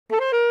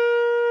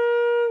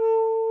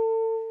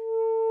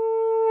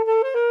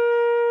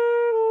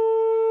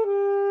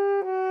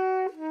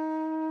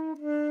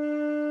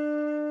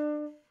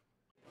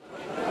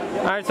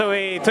Alright, so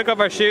we took off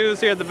our shoes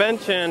here at the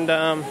bench, and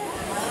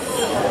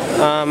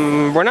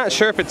we're not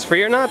sure if it's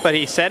free or not, but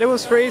he said it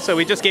was free, so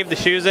we just gave the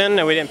shoes in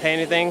and we didn't pay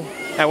anything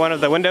at one of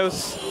the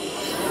windows.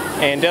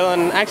 And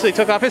Dylan actually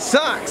took off his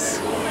socks!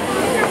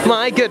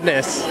 My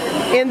goodness!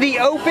 In the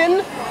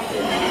open!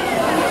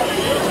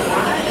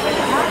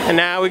 And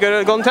now we go to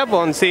the Golden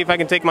Temple and see if I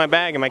can take my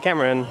bag and my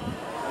camera in.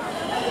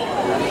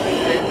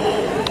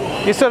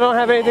 You still don't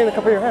have anything to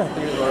cover your head.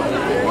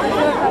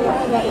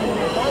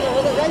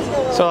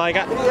 So I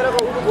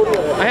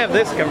have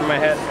this to cover my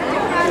head.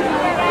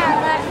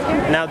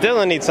 Now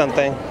Dylan needs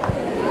something.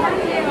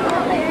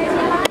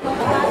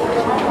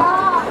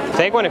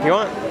 Take one if you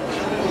want.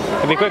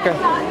 It'll be quicker.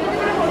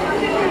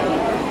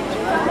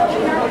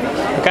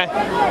 Okay.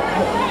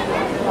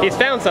 He's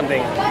found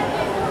something.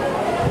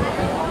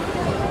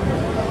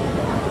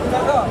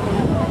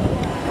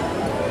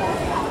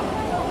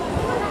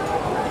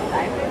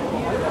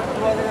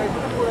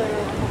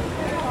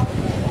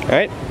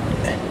 Alright.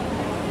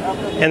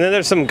 And then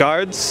there's some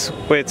guards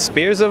with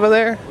spears over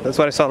there. That's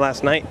what I saw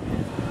last night.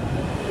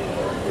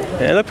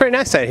 And it looked pretty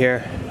nice out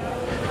here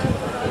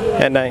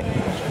at night.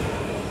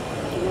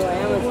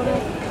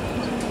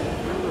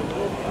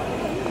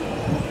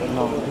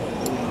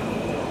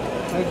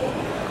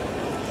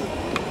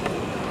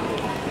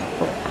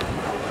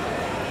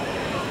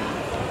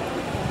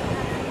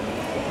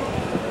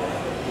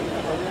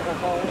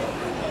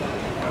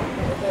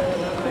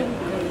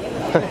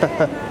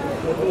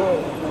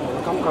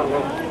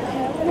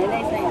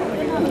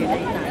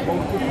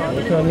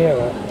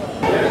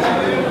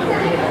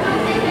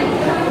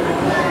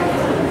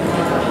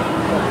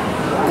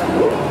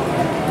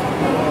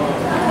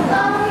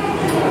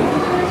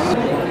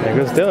 There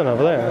goes Dylan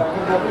over there.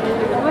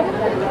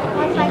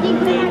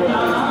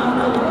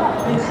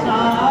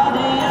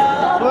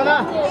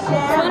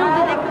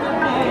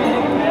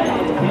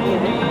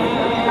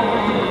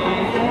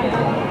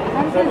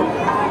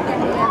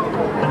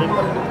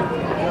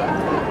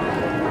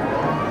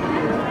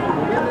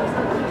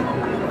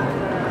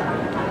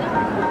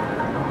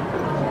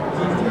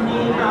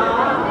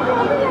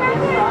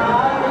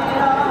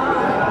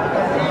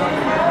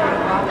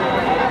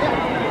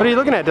 What are you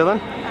looking at, Dylan?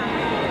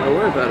 Don't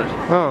worry about it.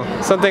 Oh,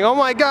 something. Oh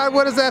my God,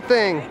 what is that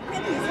thing?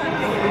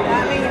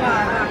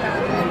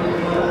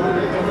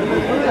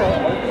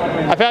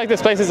 I feel like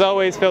this place is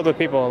always filled with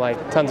people,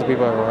 like tons of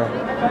people everywhere.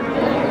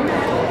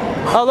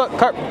 Oh look,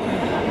 carp.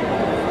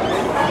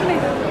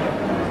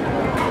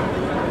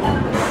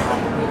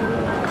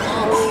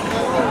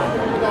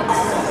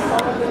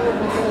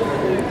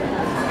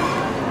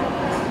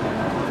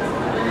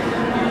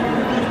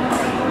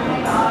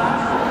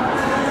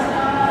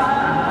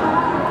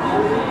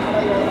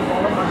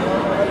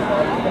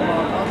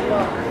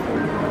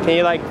 Can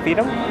you like feed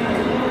them?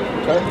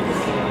 Sure.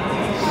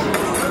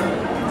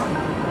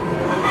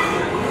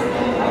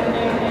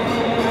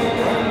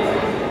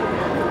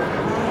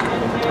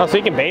 Oh, so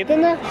you can bathe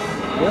in there?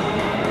 Yeah.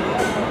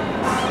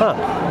 Huh.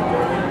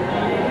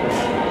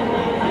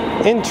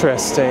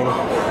 Interesting.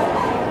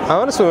 I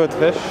want to swim with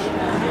fish.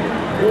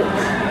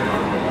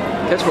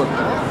 Catch one.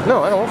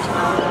 No, I don't want to.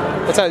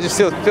 That's how it just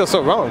feels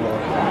so wrong though.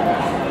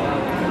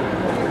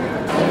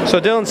 So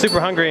Dylan's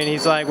super hungry and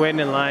he's like waiting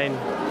in line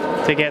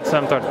to get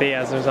some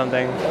tortillas or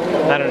something.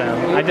 I don't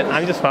know.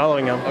 I'm just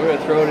following him. I'm gonna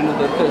throw it into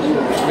the fish.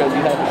 You're gonna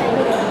be happy.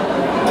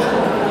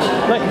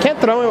 No, you can't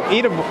throw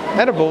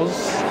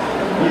edibles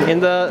in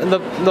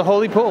the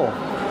holy pool.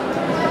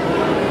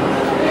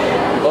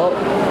 Well,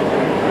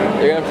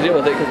 you're gonna have to deal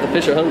with it because the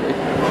fish are hungry.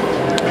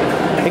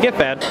 They get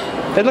fed.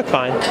 They look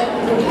fine.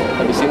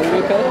 Have you seen them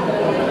get fed?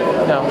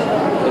 No.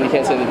 Then you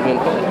can't say they've been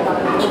fed.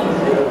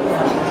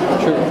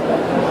 True.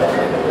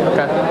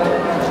 Okay.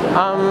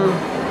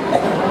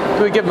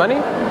 Do we give money?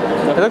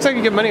 It looks like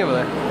you give money over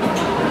there.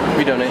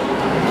 We donate.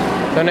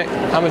 Donate?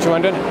 How much you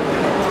want to donate?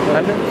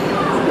 100?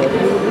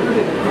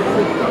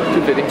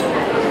 250.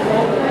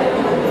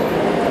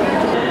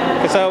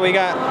 Okay, so we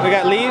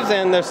got leaves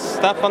and there's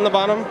stuff on the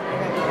bottom.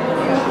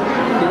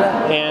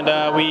 And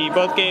we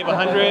both gave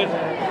 100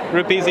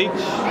 rupees each.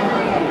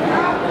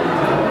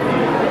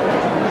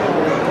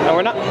 And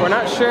we're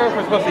not sure if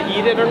we're supposed to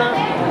eat it or not.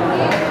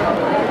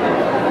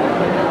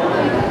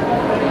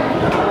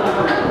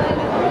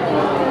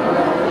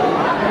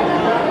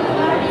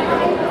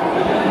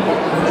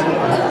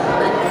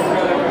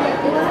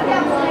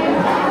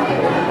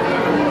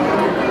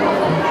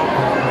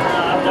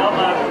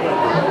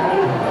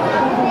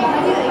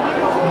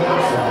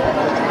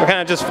 We're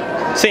kind of just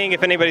seeing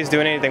if anybody's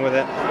doing anything with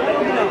it.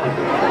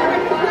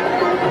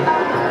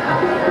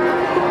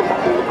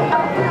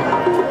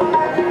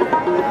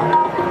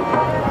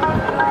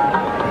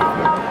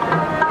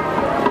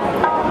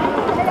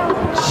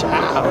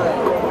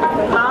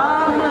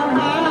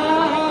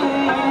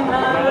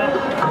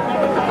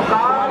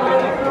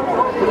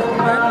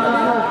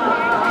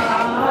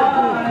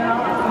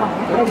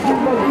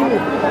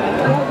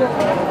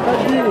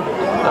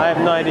 I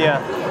have no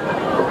idea.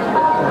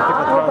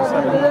 People throw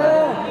stuff in there.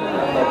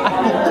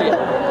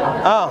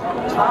 Oh.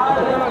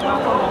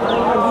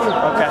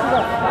 Okay.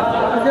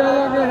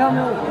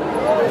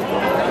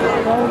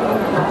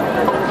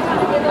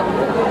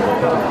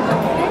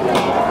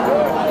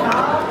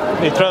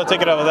 You throw the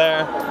ticket over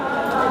there.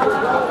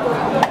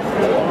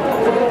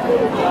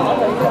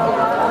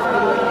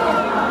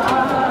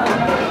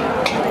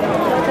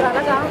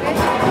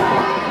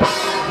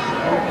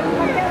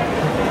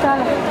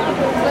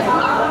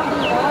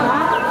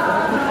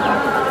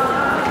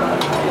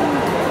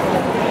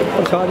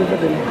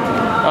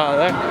 Oh,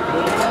 there.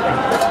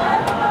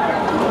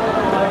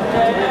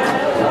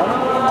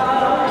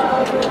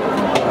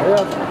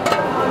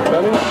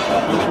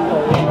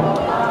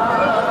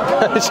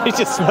 She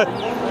just.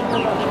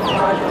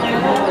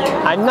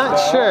 I'm not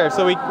sure.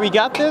 So we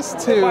got this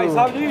to.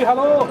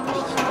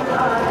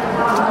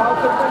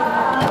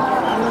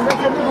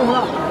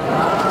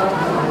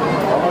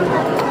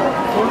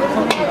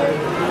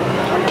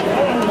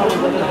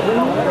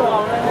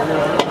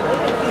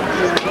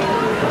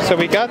 So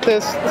we got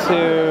this to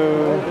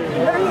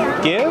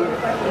give?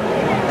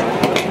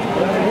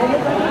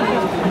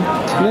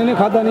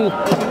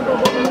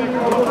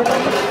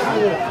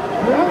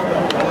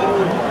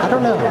 I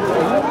don't know.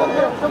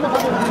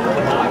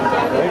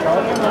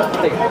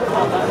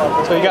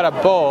 So we got a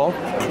bowl.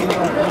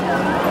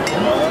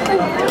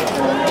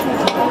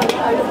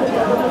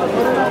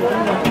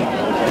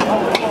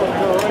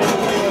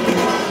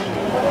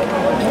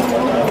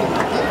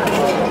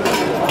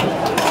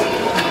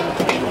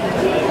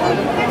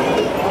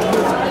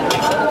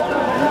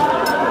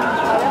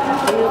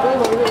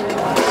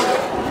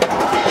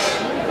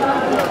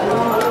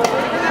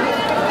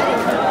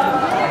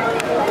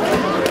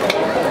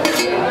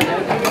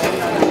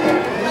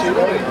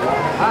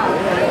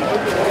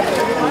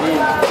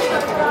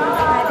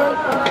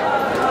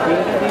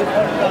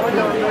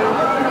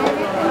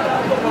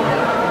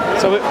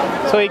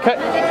 So we cut.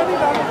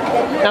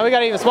 Now we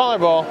got an even smaller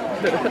bowl.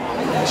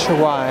 Not sure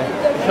why. I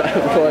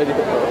have no idea.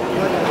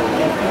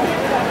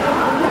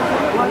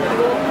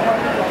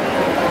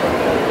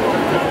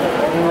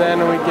 And then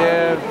we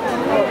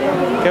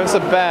give us a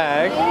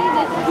bag.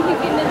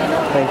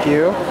 Thank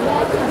you.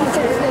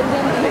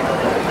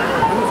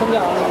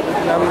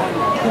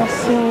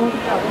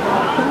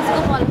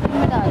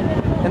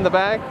 In the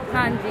bag?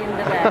 हाँ जी, in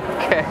the bag.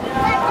 Okay.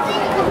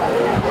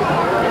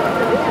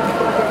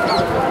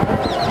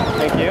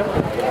 Thank you.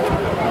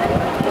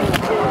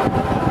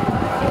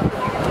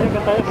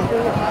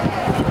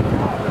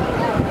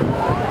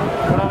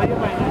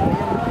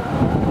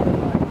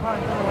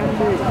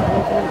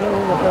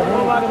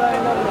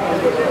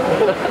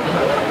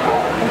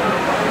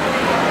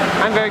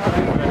 I'm very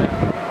confused right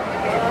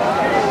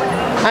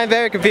now. I'm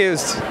very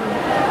confused.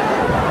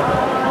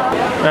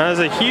 Now there's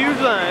a huge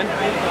line,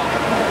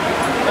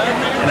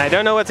 and I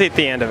don't know what's at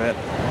the end of it.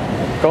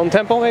 Golden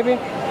Temple, maybe?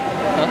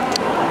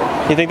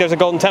 Huh? You think there's a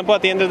Golden Temple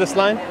at the end of this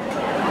line?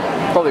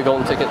 Probably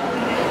golden ticket.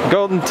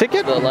 Golden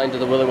ticket? The line to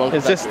the Willy Wonka.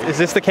 Is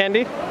this the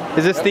candy?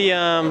 Is this the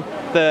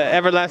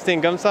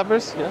everlasting gum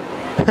stoppers? Yeah.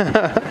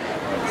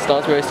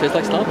 Strawberries taste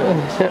like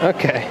strawberries.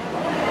 Okay.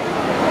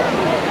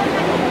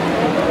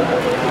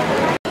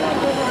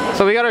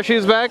 So we got our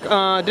shoes back.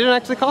 Didn't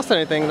actually cost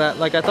anything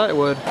like I thought it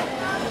would.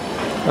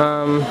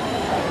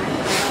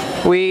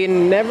 We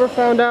never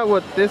found out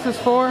what this is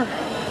for.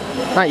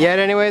 Not yet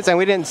anyways, and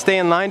we didn't stay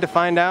in line to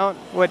find out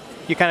what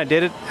you kind of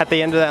did it at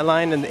the end of that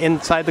line and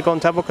inside the Golden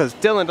Temple, because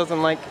Dylan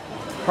doesn't like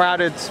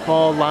crowded,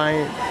 small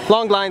line,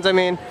 long lines, I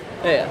mean.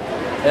 Yeah,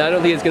 and I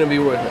don't think it's gonna be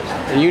worth it.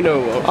 And you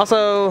know what.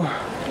 Also,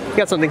 you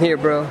got something here,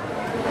 bro.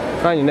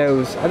 On your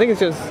nose. I think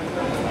it's just,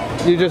 I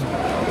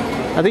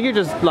think you're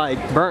just like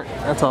burnt,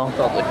 that's all.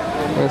 Probably.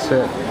 That's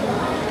it.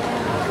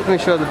 Let me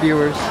show the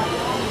viewers.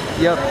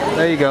 Yep,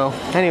 there you go.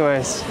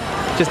 Anyways,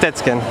 just dead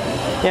skin.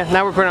 Yeah,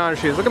 now we're putting on our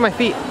shoes. Look at my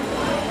feet.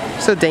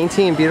 So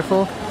dainty and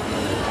beautiful.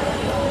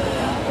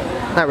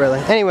 Not really.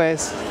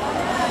 Anyways,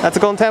 that's a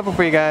Golden Temple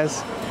for you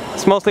guys.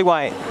 It's mostly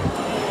white.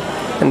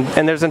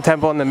 And there's a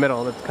temple in the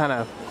middle that's kind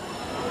of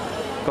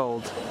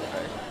gold.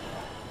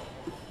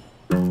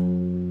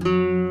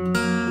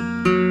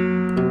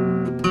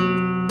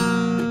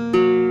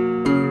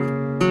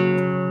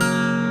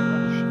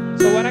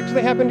 So what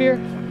actually happened here?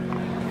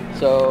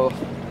 So,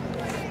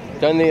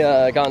 during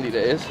the Gandhi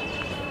days,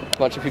 a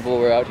bunch of people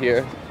were out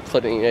here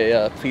flooding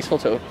a peaceful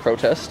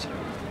protest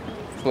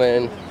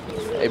when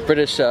a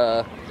British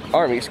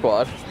army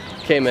squad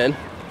came in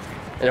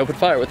and opened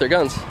fire with their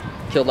guns.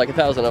 Killed like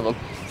 1,000 of them.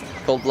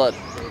 Cold blood.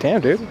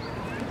 Damn, dude.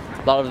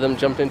 A lot of them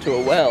jumped into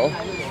a well,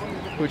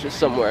 which is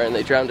somewhere, and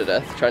they drowned to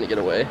death trying to get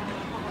away.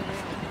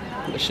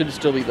 There should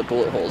still be the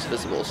bullet holes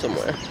visible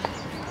somewhere.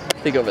 I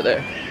think over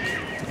there.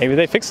 Maybe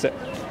they fixed it.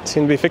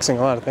 Seem to be fixing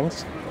a lot of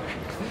things.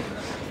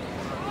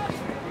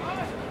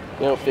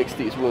 You don't fix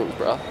these wounds,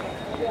 bro.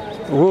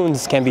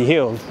 Wounds can be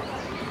healed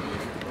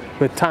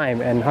with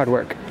time and hard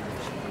work.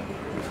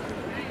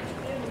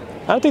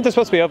 I don't think they're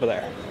supposed to be over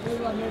there,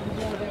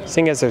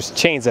 seeing as there's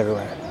chains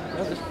everywhere.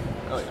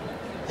 Oh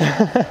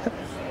yeah.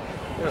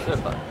 They're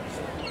fine.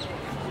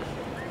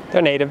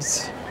 They're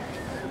natives.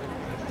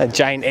 A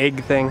giant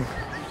egg thing.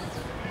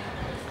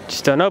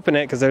 Just don't open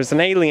it because there's an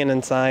alien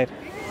inside.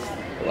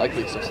 the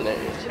likeliest of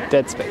scenarios.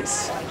 Dead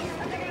space.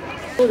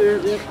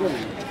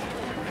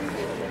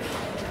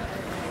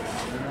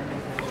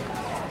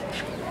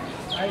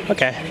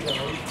 Okay.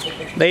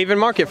 They even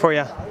mark it for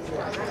you.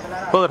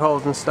 Bullet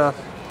holes and stuff.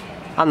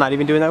 I'm not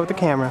even doing that with the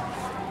camera.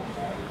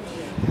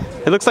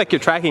 It looks like you're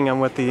tracking them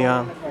with the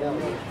kind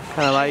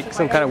of like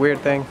some kind of weird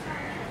thing.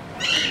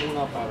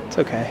 It's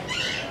okay.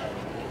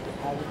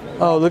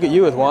 Oh, look at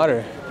you with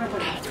water.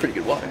 It's pretty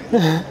good water.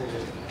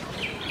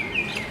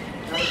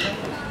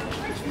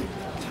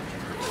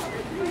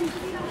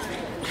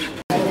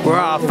 We're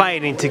all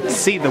fighting to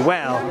see the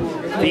well,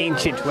 the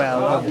ancient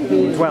well of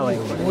dwelling.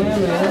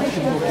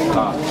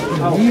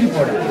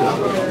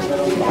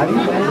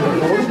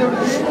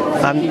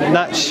 I'm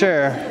not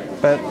sure,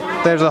 but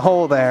there's a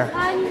hole there.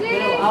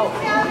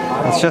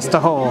 It's just a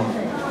hole.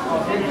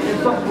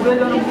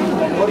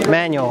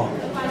 Manual.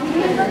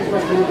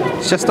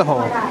 It's just a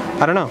hole.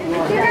 I don't know.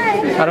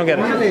 I don't get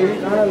it.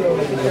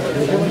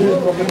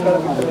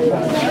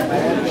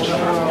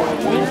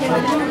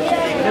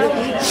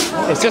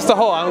 It's just a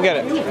hole. I don't get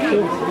it.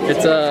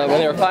 It's when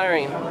they were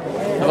firing,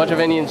 a bunch of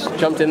Indians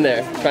jumped in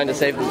there trying to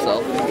save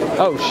themselves.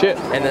 Oh shit!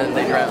 And then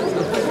they drowned.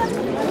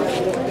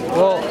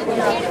 Well,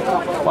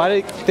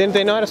 why didn't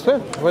they know how to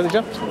swim? Where they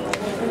jumped?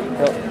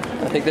 Well,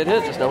 I think they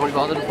did. Just nobody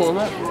bothered to pull them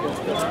out.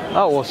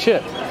 Oh well,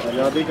 shit.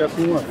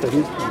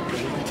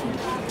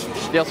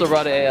 They also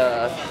brought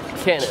a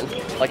cannon,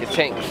 like a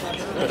tank,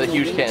 with a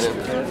huge cannon,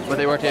 but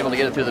they weren't able to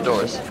get it through the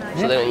doors,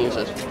 so they didn't use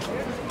it.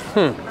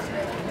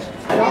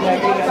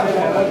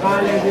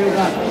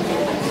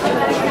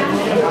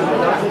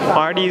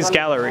 Artie's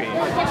Gallery.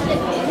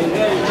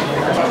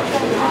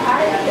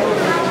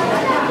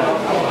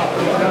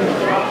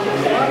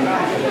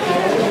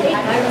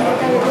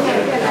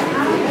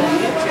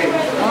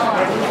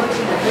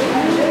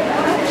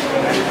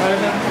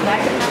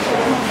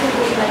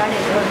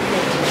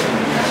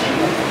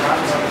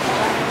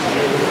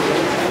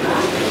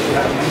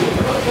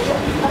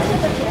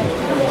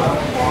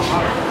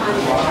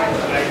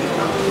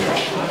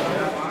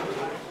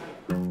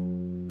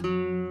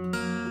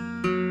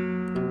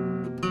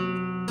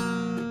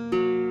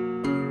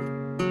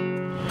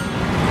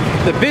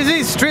 The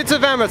busy streets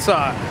of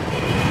Amritsar.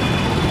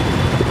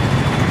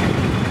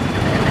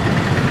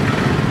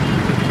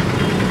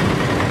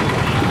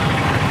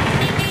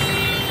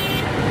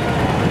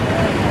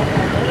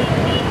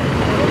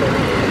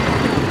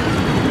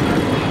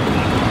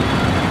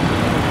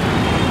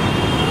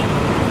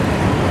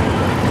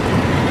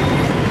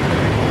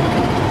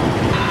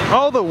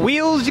 All the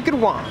wheels you could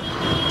want.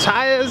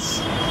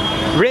 Tires,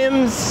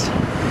 rims,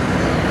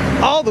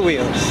 all the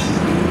wheels.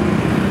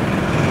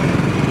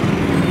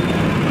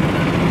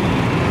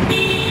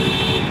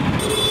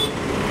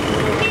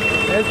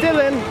 There's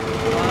Dylan.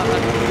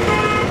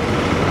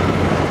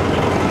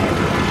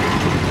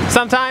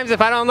 Sometimes if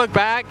I don't look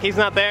back, he's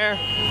not there.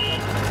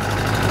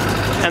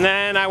 And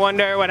then I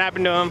wonder what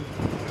happened to him.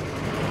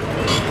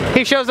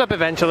 He shows up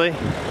eventually.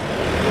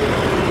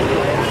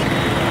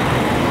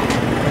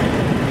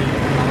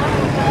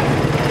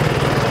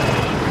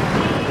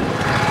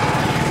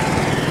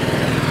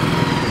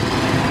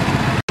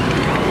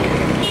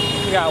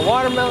 We got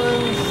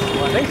watermelons.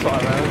 Well, I think it's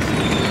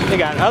watermelons. We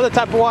got other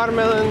type of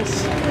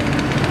watermelons.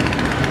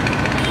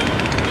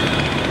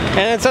 And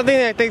then something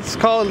that I think is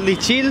called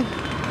lichil.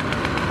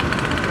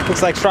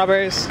 Looks like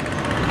strawberries.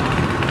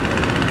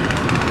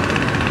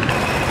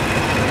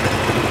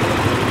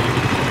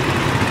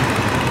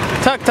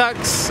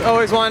 Tuk-tuks,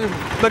 always one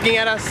looking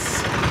at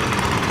us.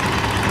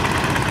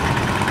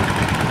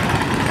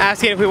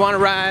 Asking if we want to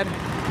ride.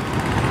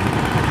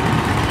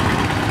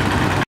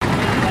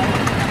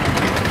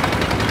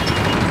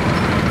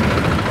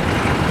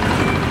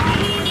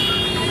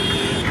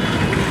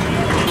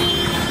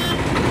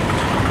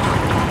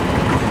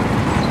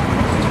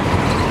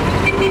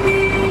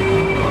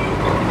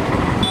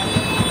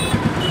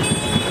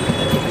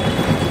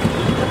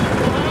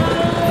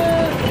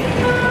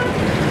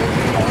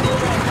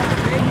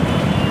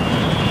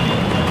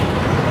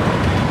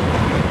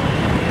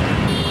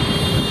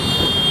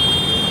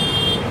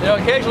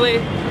 Occasionally,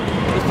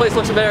 this place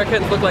looks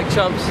American, look like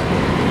chumps.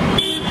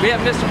 We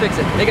have Mr.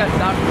 Fix-It. They got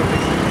Dr. Fix-It.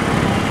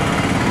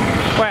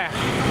 Where?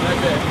 Right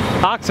there.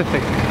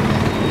 Oxifix.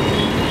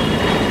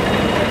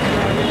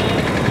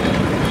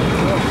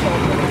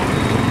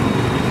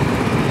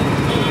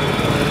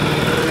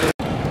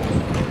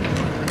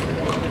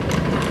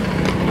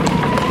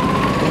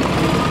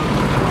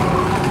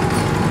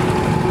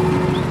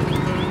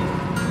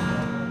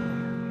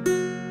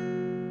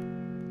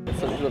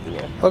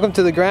 Welcome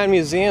to the Grand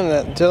Museum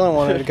that Dylan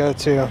wanted to go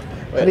to.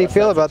 How do you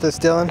feel about this,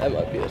 Dylan? That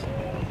might be it.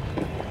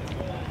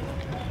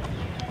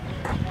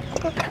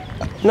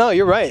 No,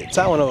 you're right. It's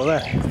that one over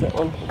there. It's that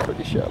one? I'm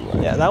pretty sure I'm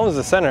right. Yeah, that one's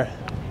the center.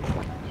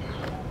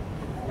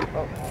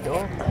 Oh, go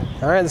on.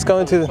 Alright, let's go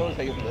into the... Photos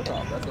taken from the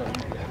top. That's not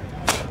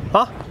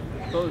Huh?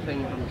 Photos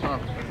taken from the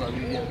top. That's not a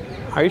museum.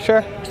 Are you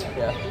sure?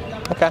 Yeah.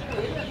 Okay.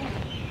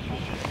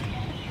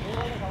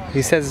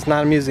 He says it's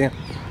not a museum.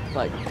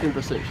 Like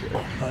 10% sure.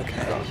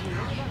 Okay.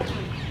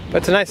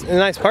 But it's a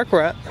nice park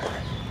we're at.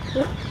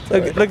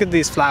 Look at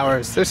these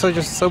flowers. They're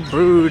just so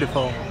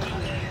beautiful.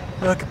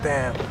 Look at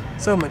them.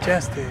 So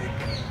majestic.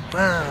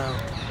 Wow.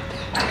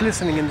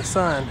 Glistening in the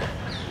sun.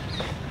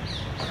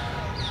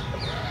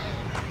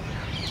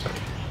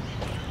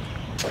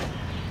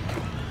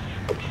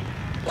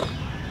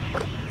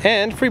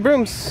 And free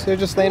brooms. They're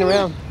just laying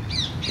around.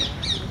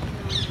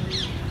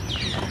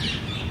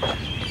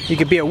 You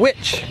could be a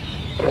witch.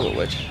 I'm a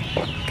witch.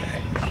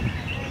 Okay.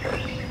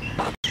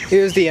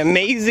 Here's the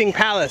amazing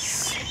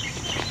palace.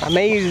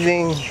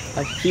 Amazing.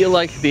 I feel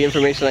like the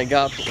information I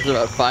got was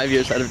about 5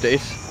 years out of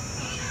date.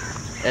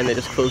 And they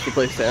just closed the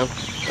place down,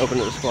 opened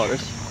it to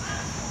squatters.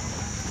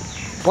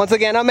 Once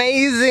again,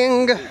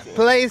 amazing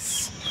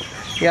place.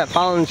 You got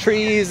fallen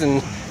trees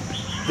and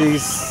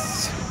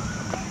these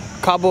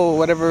cobble,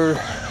 whatever,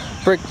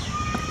 brick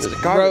There's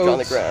garbage on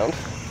the ground.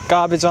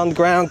 Garbage on the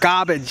ground,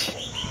 garbage.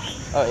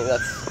 I mean,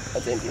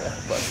 that's India,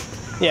 but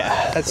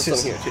yeah, that's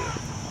just some here too.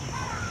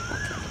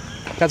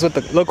 That's what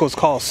the locals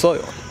call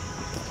soil.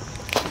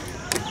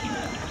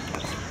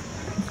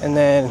 And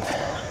then,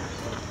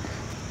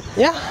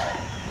 yeah,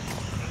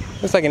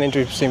 looks like an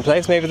interesting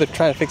place. Maybe they're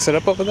trying to fix it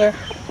up over there.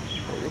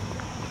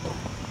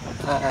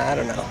 I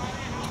don't know.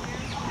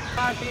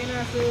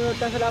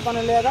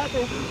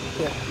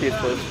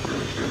 Beautiful.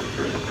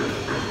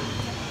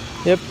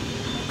 Yep.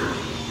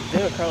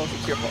 Yeah, Carlos,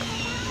 it's your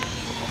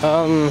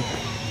fault.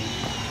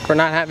 For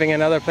not having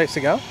another place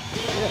to go?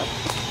 Yeah.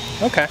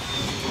 Okay.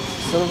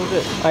 Son of a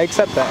bitch. I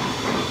accept that.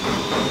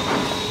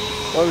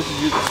 Why would you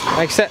do this?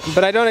 I accept,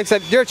 but I don't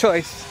accept your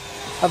choice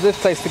of this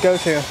place to go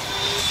to.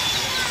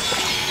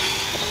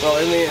 Well,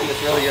 in the end,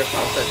 it's really your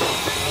fault.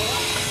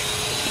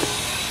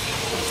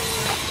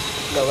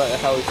 No matter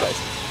how we slice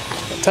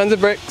it. Tons of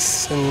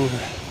bricks, and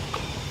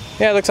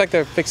yeah, it looks like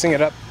they're fixing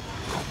it up.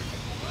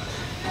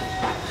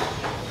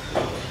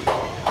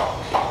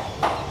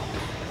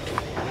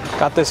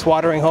 Got this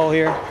watering hole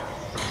here.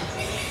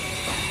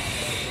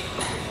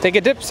 Take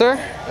a dip, sir.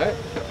 Alright.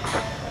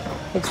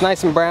 Looks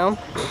nice and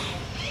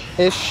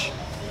brown-ish.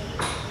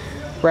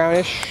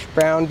 Brownish,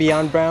 brown,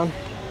 beyond brown.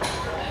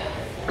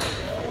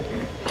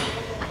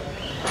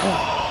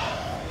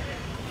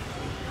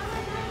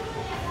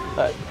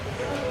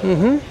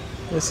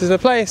 This is the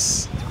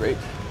place. It's great.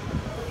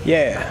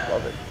 Yeah.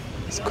 Love it.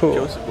 It's cool.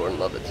 Joseph Gordon,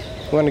 love it.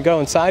 You want to go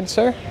inside,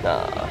 sir?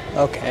 Nah.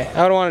 Okay.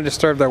 I don't want to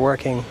disturb their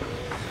working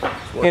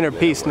inner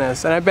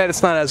peaceness, and I bet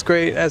it's not as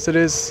great as it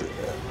is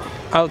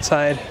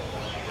outside.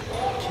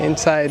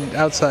 Inside,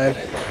 outside.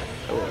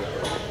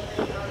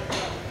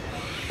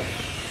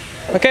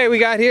 Okay, we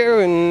got here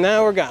and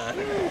now we're gone.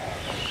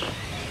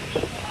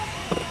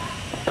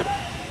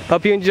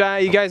 Hope you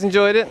guys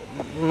enjoyed it.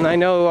 And I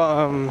know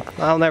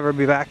I'll never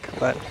be back,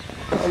 but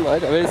I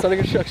might. I mean, it's under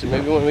construction.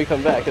 Maybe when we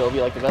come back, it'll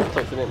be like the best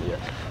place in India.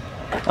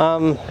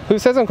 who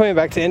says I'm coming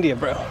back to India,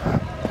 bro?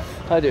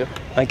 I do.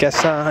 I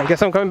guess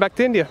I'm coming back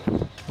to India.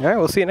 All right,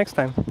 we'll see you next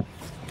time.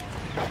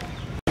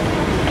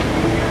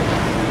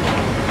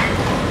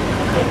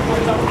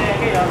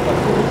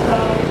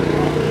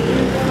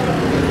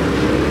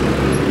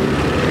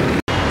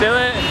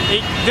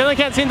 Dylan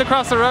can't seem to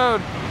cross the road.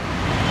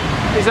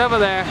 He's over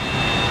there.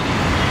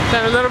 He's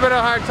having a little bit of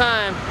a hard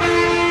time.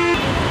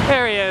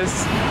 There he is.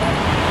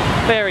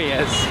 There he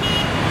is.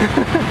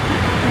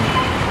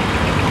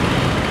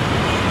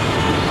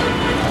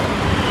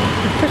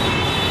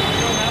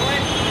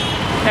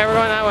 Yeah, we're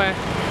going that way.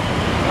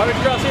 Why would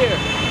you cross here?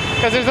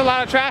 Because there's a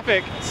lot of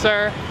traffic,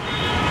 sir.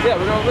 Yeah,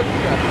 we're going with the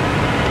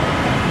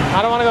traffic.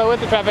 I don't want to go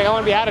with the traffic. I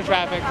want to be out of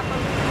traffic.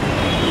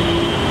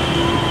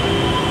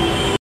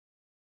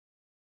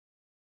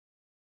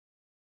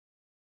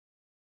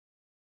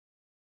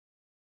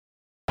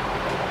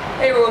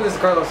 Hey everyone, this is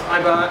Carlos.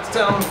 I bought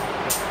some...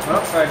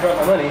 Oh, sorry, I dropped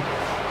my money.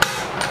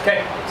 Okay,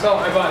 so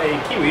I bought a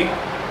kiwi.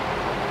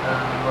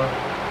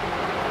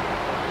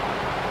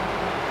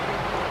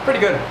 Pretty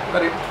good,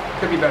 but it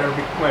could be better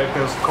when it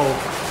feels cold.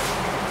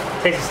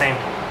 Tastes the same.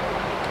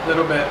 A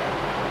little bit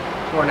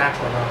more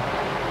natural though.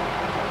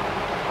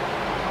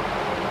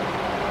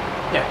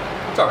 Yeah,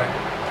 it's alright.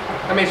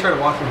 I made sure to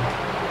wash them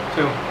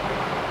too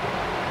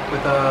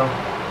with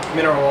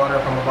mineral water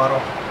from a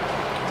bottle.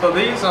 So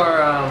these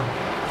are,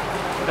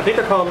 I think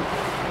they're called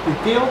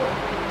Lithium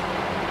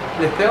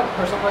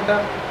or something like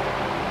that.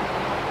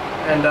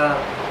 And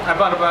I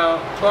bought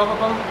about 12 of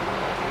them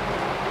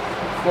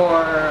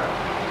for,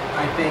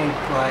 I think,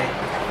 like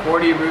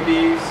 40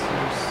 rupees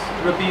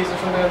or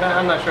something like that.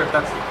 I'm not sure if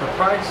that's the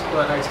price,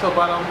 but I still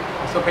bought them.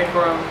 I still paid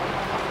for them.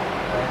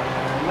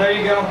 And there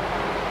you go.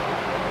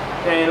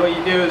 And what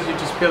you do is you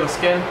just peel the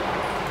skin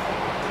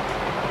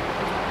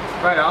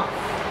right off.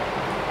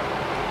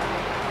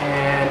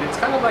 And it's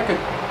kind of like a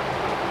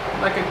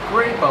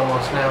grape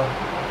almost now.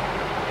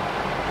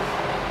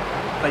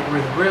 Like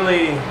with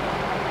really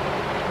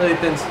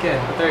thin skin,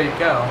 but there you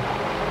go.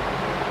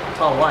 It's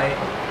all white.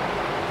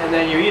 And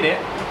then you eat it.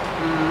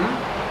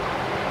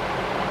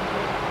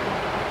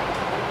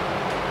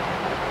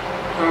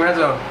 And it has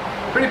a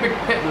pretty big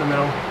pit in the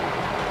middle.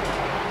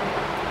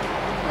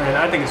 And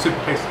I think it's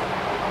super tasty.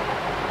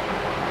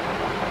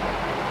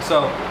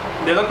 So,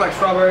 They look like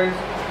strawberries,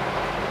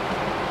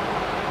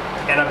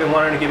 and I've been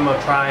wanting to give them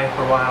a try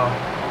for a while,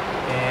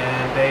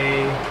 and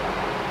they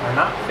are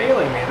not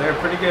failing me. They're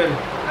pretty good.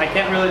 I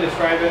can't really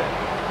describe it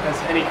as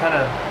any kind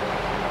of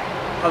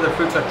other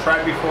fruits I've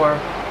tried before,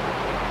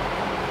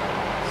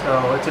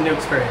 so it's a new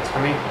experience for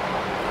me,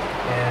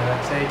 and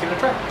I'd say give it a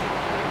try.